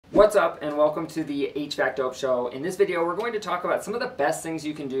What's up and welcome to the HVAC Dope Show. In this video we're going to talk about some of the best things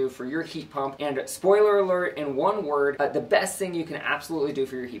you can do for your heat pump, and spoiler alert, in one word, the best thing you can absolutely do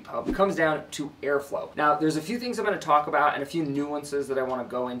for your heat pump comes down to airflow. Now there's a few things I'm going to talk about and a few nuances that I want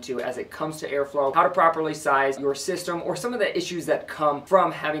to go into as it comes to airflow, how to properly size your system, or some of the issues that come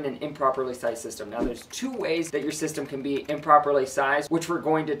from having an improperly sized system. Now there's two ways that your system can be improperly sized, which we're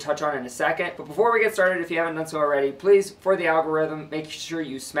going to touch on in a second. But before we get started, if you haven't done so already, please, for the algorithm, make sure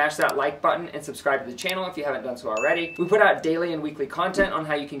you smash that like button and subscribe to the channel if you haven't done so already. We put out daily and weekly content on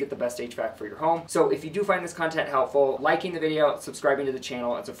how you can get the best HVAC for your home. So if you do find this content helpful, liking the video, subscribing to the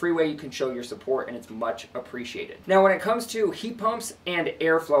channel, it's a free way you can show your support and it's much appreciated. Now when it comes to heat pumps and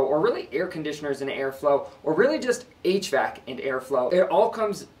airflow, or really air conditioners and airflow, or really just HVAC and airflow, it all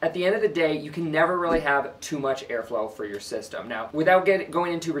comes, at the end of the day, you can never really have too much airflow for your system. Now, without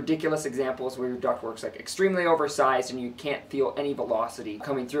going into ridiculous examples where your ductwork's like extremely oversized and you can't feel any velocity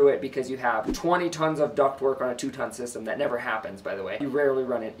coming through it because you have 20 tons of ductwork on a 2-ton system. That never happens, by the way. You rarely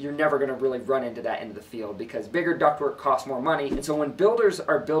run it. You're never going to really run into that into the field because bigger ductwork costs more money. And so when builders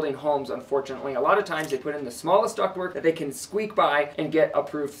are building homes, unfortunately, a lot of times they put in the smallest ductwork that they can squeak by and get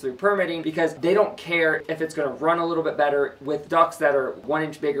approved through permitting because they don't care if it's going to run a little bit better with ducts that are 1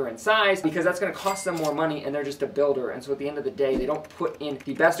 inch bigger in size, because that's going to cost them more money and they're just a builder. And so at the end of the day, they don't put in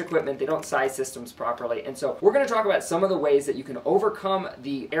the best equipment, they don't size systems properly. And so we're going to talk about some of the ways that you can overcome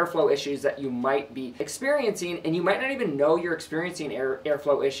the airflow issues that you might be experiencing, and you might not even know you're experiencing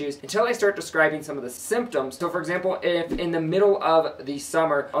airflow issues until I start describing some of the symptoms. So for example, if in the middle of the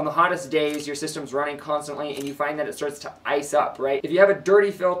summer, on the hottest days, your system's running constantly and you find that it starts to ice up, right? If you have a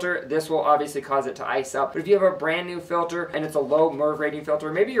dirty filter, this will obviously cause it to ice up. But if you have a brand new filter and it's a low MERV rating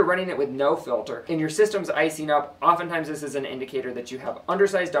filter, maybe you're running it with no filter and your system's icing up, oftentimes this is an indicator that you have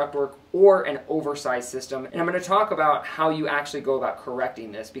undersized ductwork or an oversized system. And I'm going to talk about how you actually go about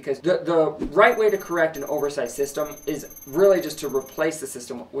correcting this, because the right way to correct an oversized system is really just to replace the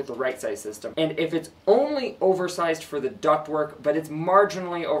system with the right size system. And if it's only oversized for the ductwork, but it's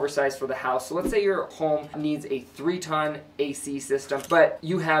marginally oversized for the house, so let's say your home needs a 3-ton AC system, but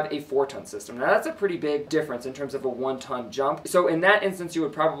you have a 4-ton system. Now that's a pretty big difference in terms of a 1-ton jump. So in that instance, you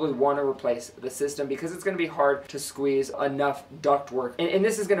would probably want to replace the system because it's going to be hard to squeeze enough ductwork. And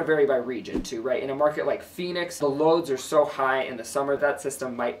this is going to vary by region too, right? In a market like Phoenix, the loads are so high in the summer that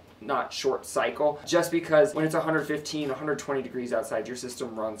system might not short cycle, just because when it's 115, 120 degrees outside, your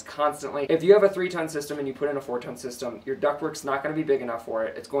system runs constantly. If you have a 3-ton system and you put in a 4-ton system, your ductwork's not going to be big enough for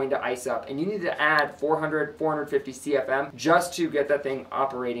it. It's going to ice up, and you need to add 400, 450 CFM just to get that thing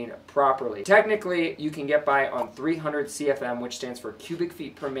operating properly. Technically, you can get by on 300 CFM, which stands for cubic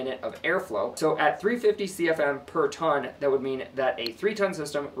feet per minute of airflow. So at 350 CFM per ton, that would mean that a 3-ton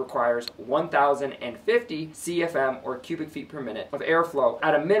system requires 1,050 CFM, or cubic feet per minute, of airflow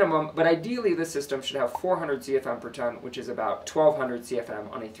at a minimum. But ideally, the system should have 400 CFM per ton, which is about 1,200 CFM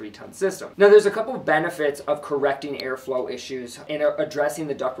on a 3-ton system. Now, there's a couple of benefits of correcting airflow issues and addressing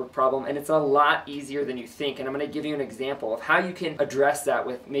the ductwork problem, and it's a lot easier than you think. And I'm going to give you an example of how you can address that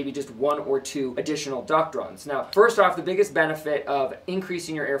with maybe just 1 or 2 additional duct runs. Now, first off, the biggest benefit of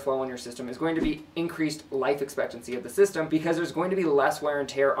increasing your airflow in your system is going to be increased life expectancy of the system, because there's going to be less wear and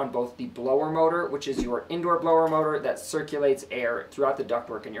tear on both the blower motor, which is your indoor blower motor that circulates air throughout the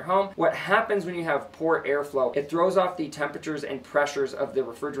ductwork in your home. What happens when you have poor airflow, it throws off the temperatures and pressures of the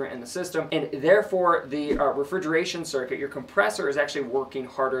refrigerant in the system, and therefore the refrigeration circuit, your compressor, is actually working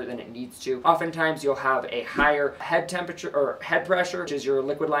harder than it needs to. Oftentimes you'll have a higher head temperature, or head pressure, which is your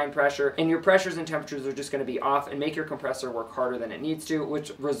liquid line pressure, and your pressures and temperatures are just going to be off and make your compressor work harder than it needs to,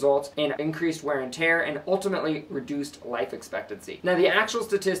 which results in increased wear and tear and ultimately reduced life expectancy. Now, the actual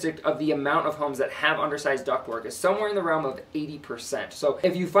statistic of the amount of homes that have undersized ductwork is somewhere in the realm of 80%. So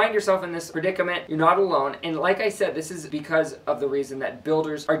if you find yourself in this predicament, you're not alone. And like I said, this is because of the reason that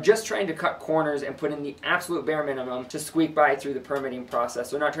builders are just trying to cut corners and put in the absolute bare minimum to squeak by through the permitting process.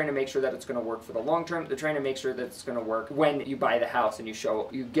 They're not trying to make sure that it's going to work for the long term. They're trying to make sure that it's going to work when you buy the house and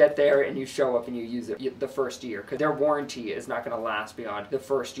you get there and you show up and you use it the first year, because their warranty is not going to last beyond the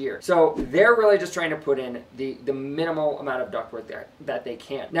first year. So they're really just trying to put in the minimal amount of ductwork there that they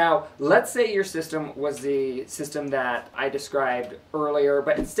can. Now, let's say your system was the system that I described earlier,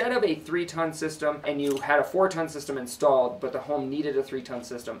 but instead of a 3-ton system and you had a 4-ton system installed, but the home needed a 3-ton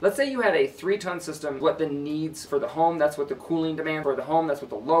system. Let's say you had a 3-ton system, what the needs for the home, that's what the cooling demand for the home, that's what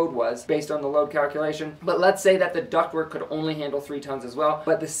the load was based on the load calculation. But let's say that the ductwork could only handle 3 tons as well,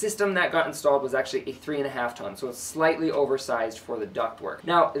 but the system that got installed was actually a 3.5 ton, so it's slightly oversized for the ductwork.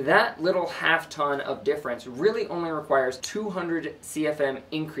 Now, that little half ton of difference really only requires 200 CFM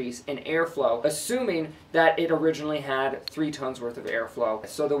increase in airflow, assuming that it originally had 3 tons worth of airflow.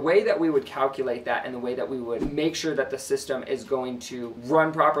 So the way that we would calculate that and the way that we would make sure that the system is going to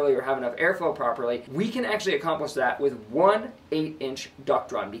run properly or have enough airflow properly, we can actually accomplish that with one 8-inch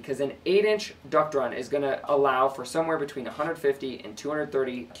duct run, because an 8-inch duct run is going to allow for somewhere between 150 and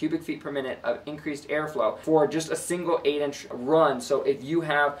 230 cubic feet per minute of increased airflow for just a single 8-inch run. So if you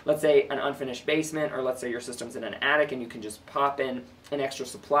have, let's say, an unfinished basement, or let's say your system's in an attic and you can just pop in an extra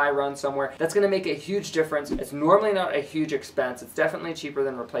supply run somewhere, that's going to make a huge difference. It's normally not a huge expense. It's definitely cheaper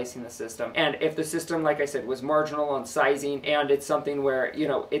than replacing the system. And if the system, like I said, was marginal on sizing and it's something where, you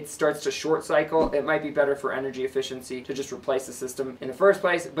know, it starts to short cycle, it might be better for energy efficiency to just replace the system in the first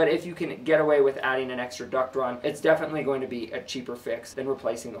place. But if you can get away with adding an extra duct run, it's definitely going to be a cheaper fix than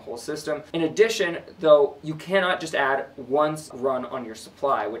replacing the whole system. In addition, though, you cannot just add one run on your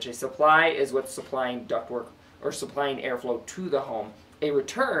supply, which a supply is what's supplying ductwork or supplying airflow to the home. A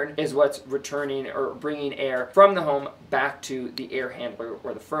return is what's returning or bringing air from the home back to the air handler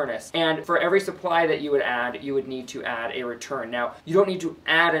or the furnace. And for every supply that you would add, you would need to add a return. Now, you don't need to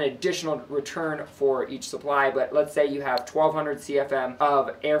add an additional return for each supply, but let's say you have 1200 CFM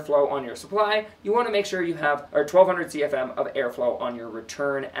of airflow on your supply, you want to make sure you have 1200 CFM of airflow on your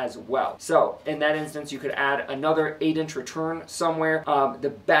return as well. So in that instance, you could add another 8-inch return somewhere. The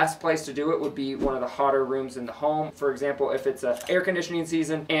best place to do it would be one of the hotter rooms in the home. For example, if it's an air conditioning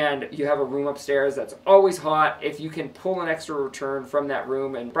season and you have a room upstairs that's always hot, if you can pull an extra return from that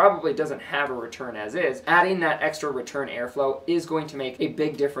room and probably doesn't have a return as is, adding that extra return airflow is going to make a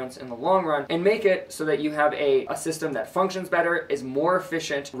big difference in the long run and make it so that you have a system that functions better, is more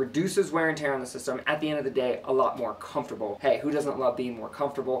efficient, reduces wear and tear on the system, at the end of the day, a lot more comfortable. Hey, who doesn't love being more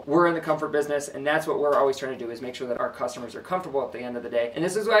comfortable? We're in the comfort business, and that's what we're always trying to do, is make sure that our customers are comfortable at the end of the day. And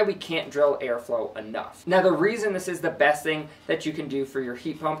this is why we can't drill airflow enough. Now, the reason this is the best thing that you can do for your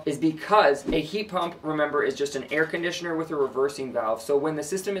heat pump is because a heat pump, remember, is just an air conditioner with a reversing valve. So when the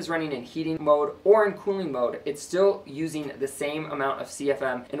system is running in heating mode or in cooling mode, it's still using the same amount of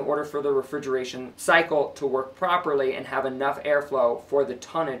CFM in order for the refrigeration cycle to work properly and have enough airflow for the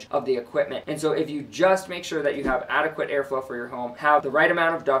tonnage of the equipment. And so if you just make sure that you have adequate airflow for your home, have the right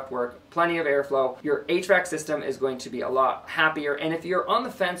amount of ductwork, plenty of airflow, your HVAC system is going to be a lot happier. And if you're on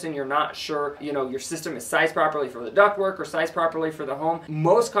the fence and you're not sure, you know, your system is sized properly for the ductwork or sized properly for the home,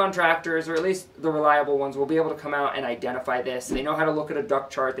 most contractors, or at least the reliable ones, will be able to come out and identify this. They know how to look at a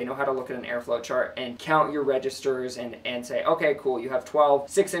duct chart, they know how to look at an airflow chart and count your registers and say, okay, cool, you have 12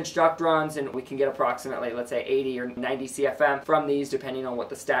 6-inch duct runs and we can get approximately, let's say, 80 or 90 CFM from these, depending on what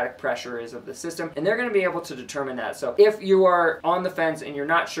the static pressure is of the system. And they're going to be able to determine that. So if you are on the fence and you're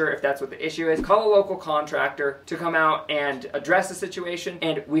not sure if that's what the issue is, call a local contractor to come out and address the situation.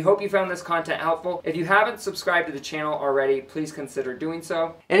 And we hope you found this content helpful. If you haven't subscribed to the channel already, please consider doing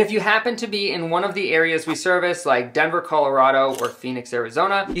so. And if you happen to be in one of the areas we service, like Denver, Colorado, or Phoenix,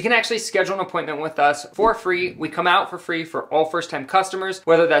 Arizona, you can actually schedule an appointment with us for free. We come out for free for all first-time customers,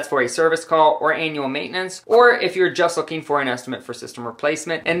 whether that's for a service call or annual maintenance, or if you're just looking for an estimate for system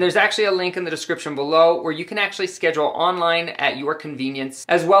replacement. And there's actually a link in the description below where you can actually schedule online at your convenience,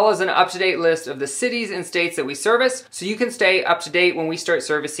 as well as an up-to-date list of the cities and states that we service, so you can stay up to date when we start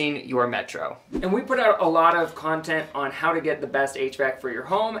servicing your metro. And we put out a lot of content on how to get the best HVAC for your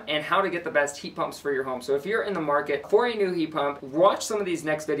home and how to get the best heat pumps for your home. So if you're in the market for a new heat pump, watch some of these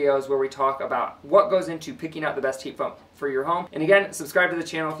next videos where we talk about what goes into picking out the best heat pump for your home. And again, subscribe to the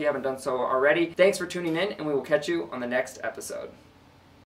channel if you haven't done so already. Thanks for tuning in, and we will catch you on the next episode.